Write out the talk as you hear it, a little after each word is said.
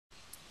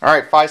All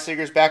right, Five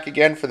Sigers back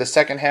again for the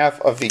second half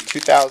of the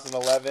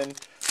 2011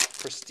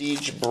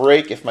 Prestige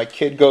break. If my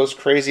kid goes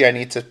crazy, I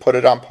need to put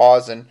it on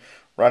pause and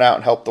run out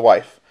and help the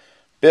wife.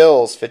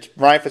 Bills,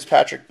 Ryan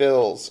Fitzpatrick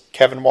Bills,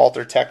 Kevin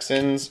Walter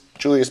Texans,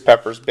 Julius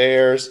Peppers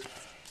Bears,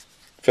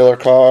 filler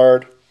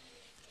card.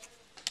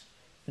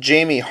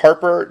 Jamie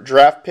Harper,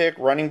 draft pick,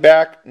 running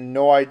back.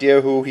 No idea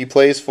who he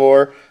plays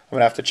for. I'm going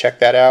to have to check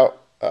that out.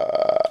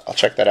 I'll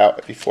check that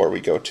out before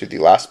we go to the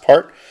last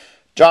part.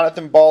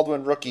 Jonathan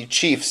Baldwin, rookie,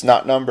 Chiefs,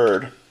 not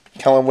numbered.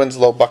 Kellen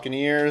Winslow,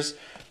 Buccaneers.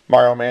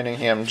 Mario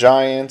Manningham,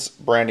 Giants.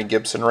 Brandon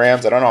Gibson,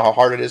 Rams. I don't know how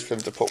hard it is for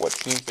them to put what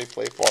teams they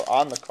play for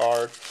on the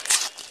card.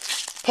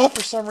 But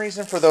for some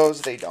reason, for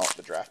those, they don't,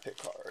 the draft pick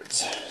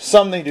cards.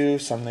 Some they do,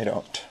 some they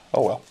don't.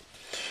 Oh well.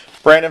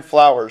 Brandon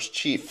Flowers,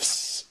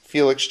 Chiefs.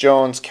 Felix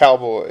Jones,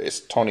 Cowboys.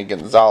 Tony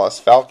Gonzalez,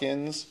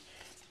 Falcons.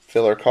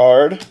 Filler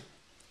card.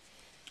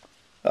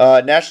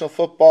 National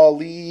Football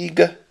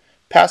League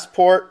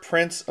passport,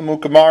 Prince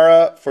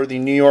Amukamara for the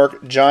New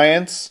York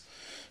Giants.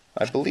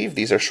 I believe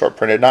these are short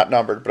printed, not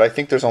numbered, but I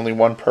think there's only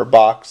one per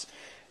box.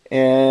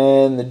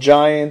 And the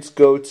Giants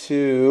go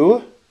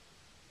to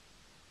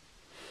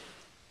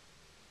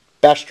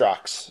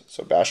Bastrocks.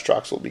 So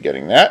Bastrocks will be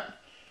getting that.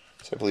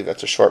 So I believe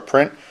that's a short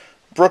print.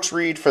 Brooks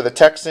Reed for the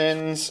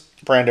Texans.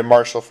 Brandon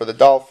Marshall for the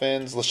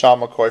Dolphins.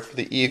 LaShawn McCoy for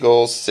the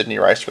Eagles. Sidney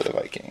Rice for the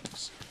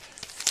Vikings.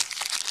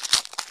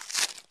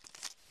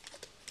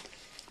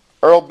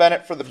 Earl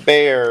Bennett for the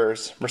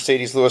Bears,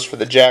 Mercedes Lewis for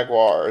the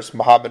Jaguars,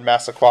 Mohamed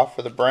Massaquoi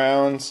for the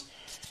Browns.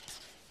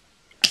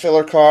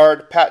 Filler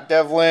card, Pat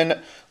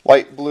Devlin,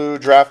 light blue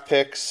draft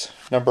picks,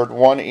 numbered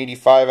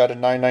 185 out of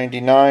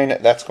 999.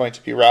 That's going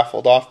to be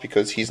raffled off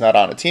because he's not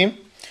on a team.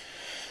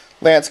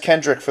 Lance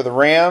Kendrick for the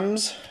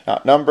Rams,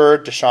 not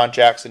numbered. Deshaun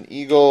Jackson,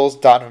 Eagles.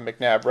 Donovan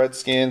McNabb,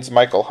 Redskins.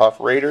 Michael Huff,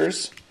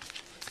 Raiders.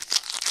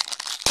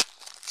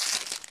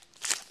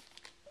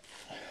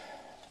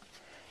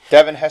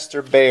 Devin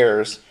Hester,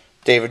 Bears.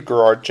 David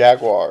Garrard,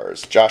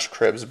 Jaguars. Josh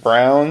Cribbs,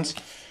 Browns.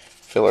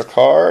 Filler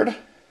card.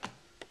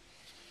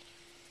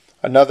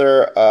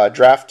 Another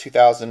draft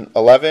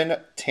 2011.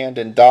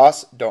 Tandon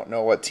Doss. Don't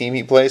know what team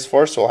he plays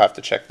for, so we'll have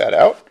to check that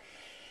out.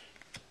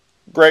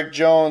 Greg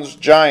Jones,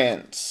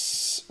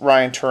 Giants.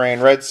 Ryan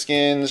Terrain,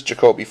 Redskins.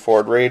 Jacoby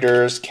Ford,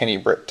 Raiders. Kenny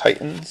Britt,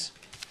 Titans.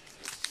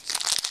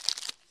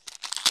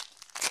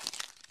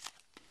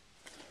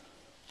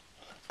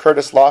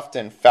 Curtis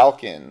Lofton,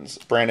 Falcons.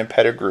 Brandon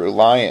Pettigrew,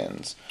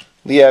 Lions.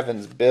 Lee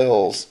Evans,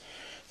 Bills.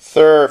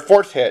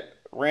 Fourth hit,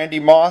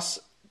 Randy Moss,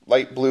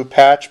 light blue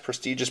patch,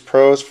 prestigious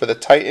pros for the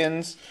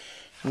Titans.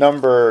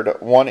 Numbered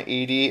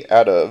 180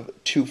 out of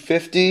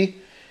 250.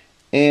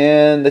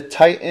 And the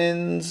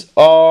Titans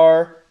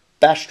are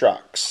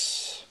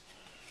Bastrocks.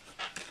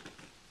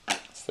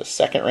 It's the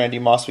second Randy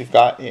Moss we've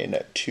got in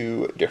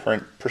two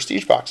different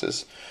prestige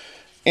boxes.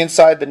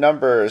 Inside the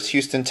numbers,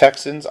 Houston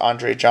Texans,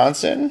 Andre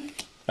Johnson,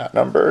 not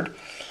numbered.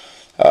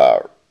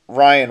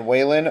 Ryan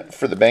Whalen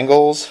for the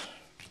Bengals.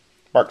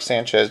 Mark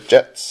Sanchez,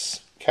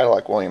 Jets.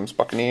 Cadillac Williams,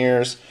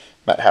 Buccaneers.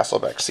 Matt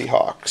Hasselbeck,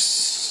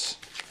 Seahawks.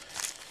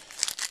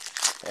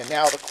 And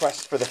now the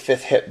quest for the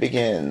fifth hit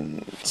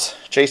begins.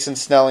 Jason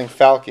Snelling,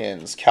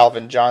 Falcons.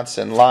 Calvin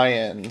Johnson,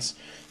 Lions.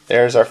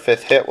 There's our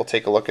fifth hit. We'll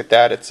take a look at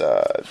that. It's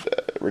a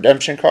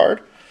redemption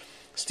card.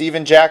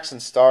 Steven Jackson,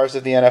 Stars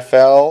of the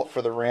NFL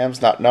for the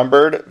Rams, not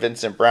numbered.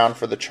 Vincent Brown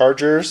for the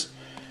Chargers.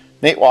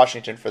 Nate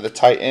Washington for the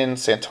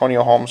Titans.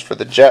 Santonio Holmes for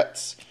the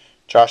Jets.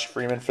 Josh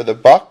Freeman for the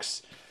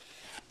Bucks.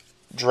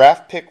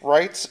 Draft pick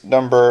rights,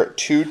 number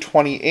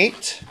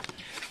 228.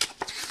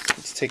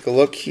 Let's take a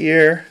look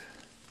here.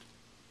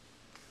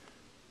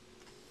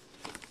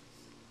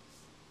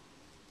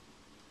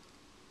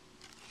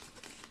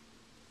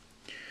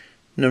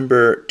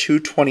 Number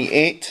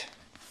 228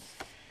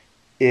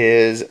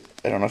 is,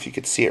 I don't know if you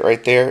could see it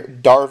right there,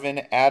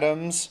 Darvin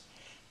Adams.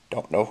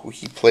 Don't know who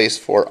he plays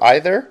for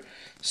either.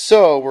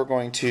 So we're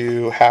going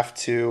to have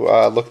to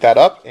look that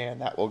up,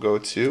 and that will go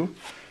to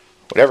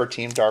whatever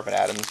team Darvin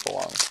Adams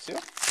belongs to.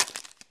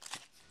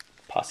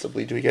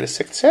 Possibly, do we get a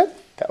sixth hit?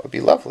 That would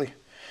be lovely.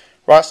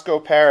 Roscoe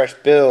Parrish,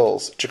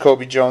 Bills.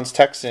 Jacoby Jones,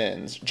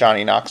 Texans.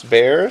 Johnny Knox,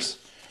 Bears.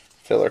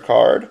 Filler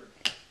card.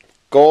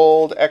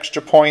 Gold,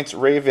 extra points,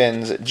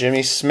 Ravens.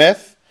 Jimmy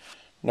Smith,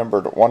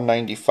 numbered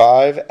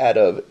 195 out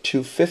of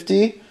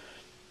 250.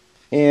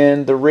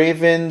 And the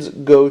Ravens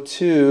go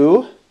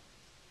to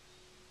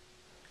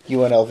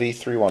UNLV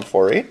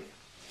 3148.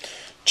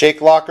 Jake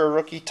Locker,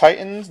 rookie,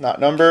 Titans, not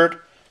numbered.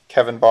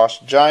 Kevin Bosch,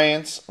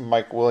 Giants.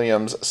 Mike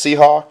Williams,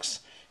 Seahawks.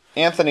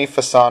 Anthony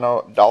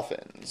Fasano,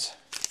 Dolphins.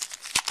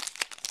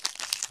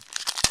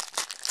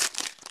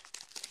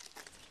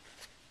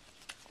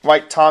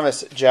 Mike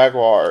Thomas,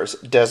 Jaguars.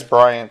 Des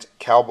Bryant,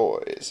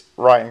 Cowboys.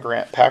 Ryan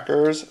Grant,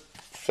 Packers.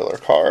 Filler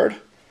card.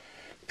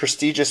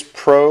 Prestigious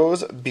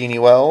Pros,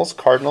 Beanie Wells,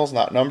 Cardinals,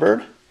 not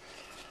numbered.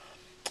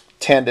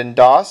 Tandon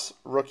Doss,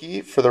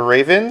 rookie for the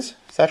Ravens.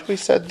 Is that who we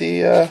said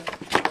the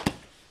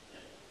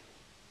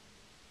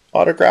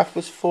autograph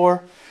was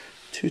for?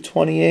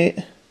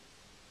 228.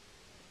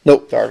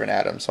 Nope, Darvin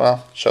Adams.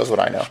 Well, shows what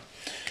I know.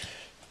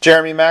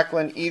 Jeremy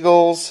Maclin,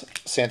 Eagles.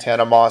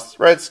 Santana Moss,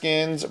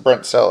 Redskins.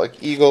 Brent Selleck,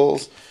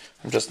 Eagles.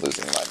 I'm just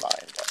losing my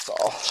mind, that's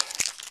all.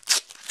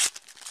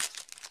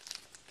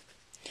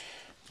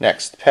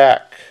 Next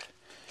pack.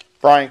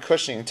 Brian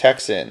Cushing,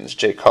 Texans.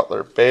 Jay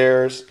Cutler,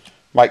 Bears.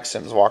 Mike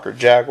Sims, Walker,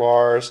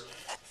 Jaguars.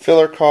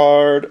 Filler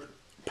card.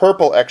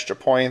 Purple extra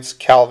points,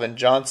 Calvin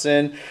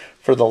Johnson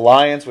for the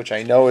Lions, which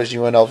I know is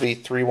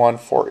UNLV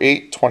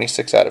 3148,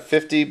 26 out of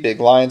 50. Big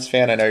Lions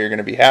fan, I know you're going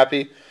to be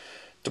happy.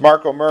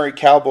 DeMarco Murray,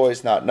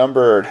 Cowboys, not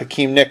numbered.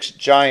 Hakeem Nicks,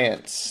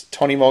 Giants.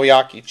 Tony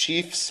Moyaki,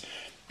 Chiefs.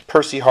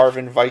 Percy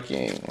Harvin,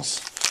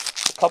 Vikings.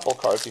 A couple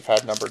cards we've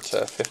had numbered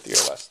to 50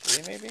 or less.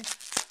 3 maybe?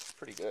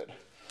 Pretty good.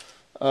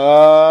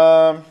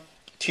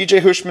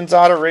 TJ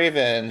Hushmanzada,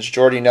 Ravens.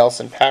 Jordy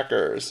Nelson,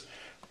 Packers.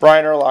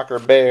 Brian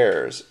Urlacher,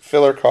 Bears.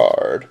 Filler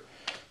card.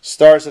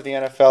 Stars of the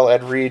NFL,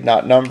 Ed Reed,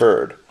 not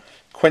numbered.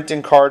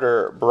 Quentin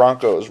Carter,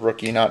 Broncos,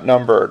 rookie, not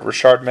numbered.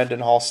 Rashard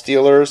Mendenhall,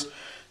 Steelers.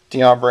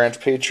 Deion Branch,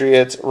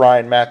 Patriots.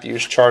 Ryan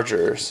Matthews,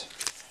 Chargers.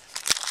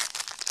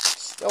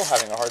 Still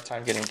having a hard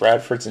time getting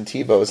Bradfords and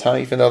Tebows, huh?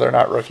 Even though they're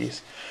not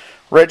rookies.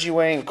 Reggie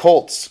Wayne,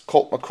 Colts.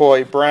 Colt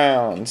McCoy,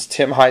 Browns.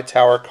 Tim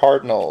Hightower,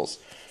 Cardinals.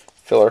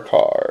 Filler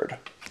card.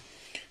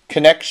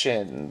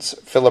 Connections.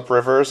 Phillip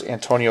Rivers,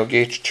 Antonio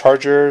Gates,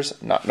 Chargers,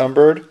 not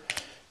numbered.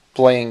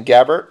 Blaine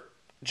Gabbert,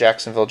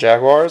 Jacksonville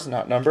Jaguars,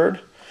 not numbered.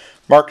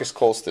 Marcus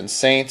Colston,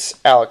 Saints.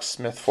 Alex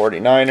Smith,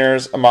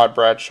 49ers. Ahmad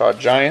Bradshaw,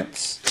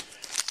 Giants.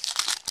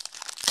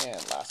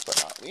 And last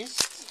but not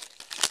least,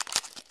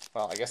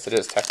 well, I guess it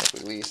is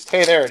technically least.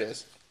 Hey, there it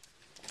is.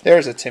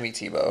 There's a Timmy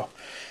Tebow.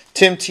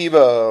 Tim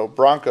Tebow,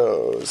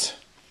 Broncos.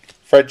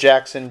 Fred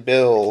Jackson,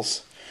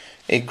 Bills.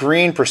 A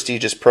green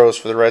prestigious pros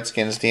for the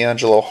Redskins,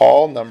 D'Angelo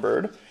Hall,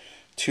 numbered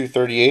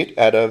 238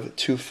 out of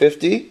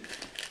 250.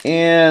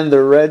 And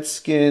the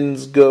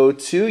Redskins go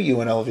to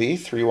UNLV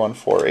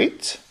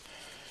 3148.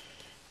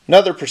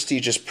 Another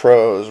prestigious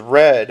pros,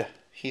 red,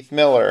 Heath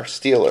Miller,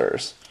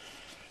 Steelers.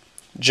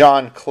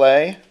 John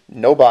Clay,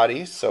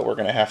 nobody, so we're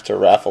going to have to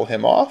raffle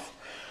him off.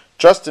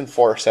 Justin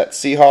Forsett,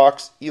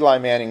 Seahawks. Eli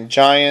Manning,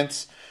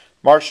 Giants.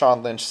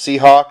 Marshawn Lynch,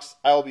 Seahawks.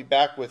 I will be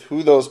back with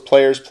who those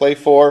players play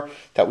for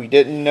that we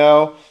didn't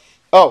know.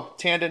 Oh,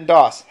 Tandon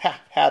Doss.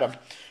 Had him.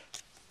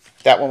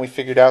 That one we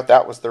figured out,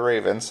 that was the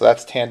Ravens, so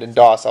that's Tandon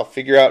Doss. I'll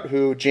figure out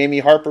who Jamie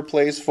Harper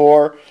plays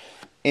for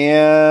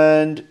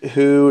and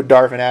who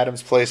Darvin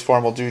Adams plays for,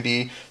 and we'll do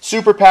the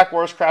Super Pack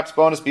Worst Craps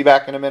bonus. Be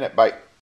back in a minute. Bye.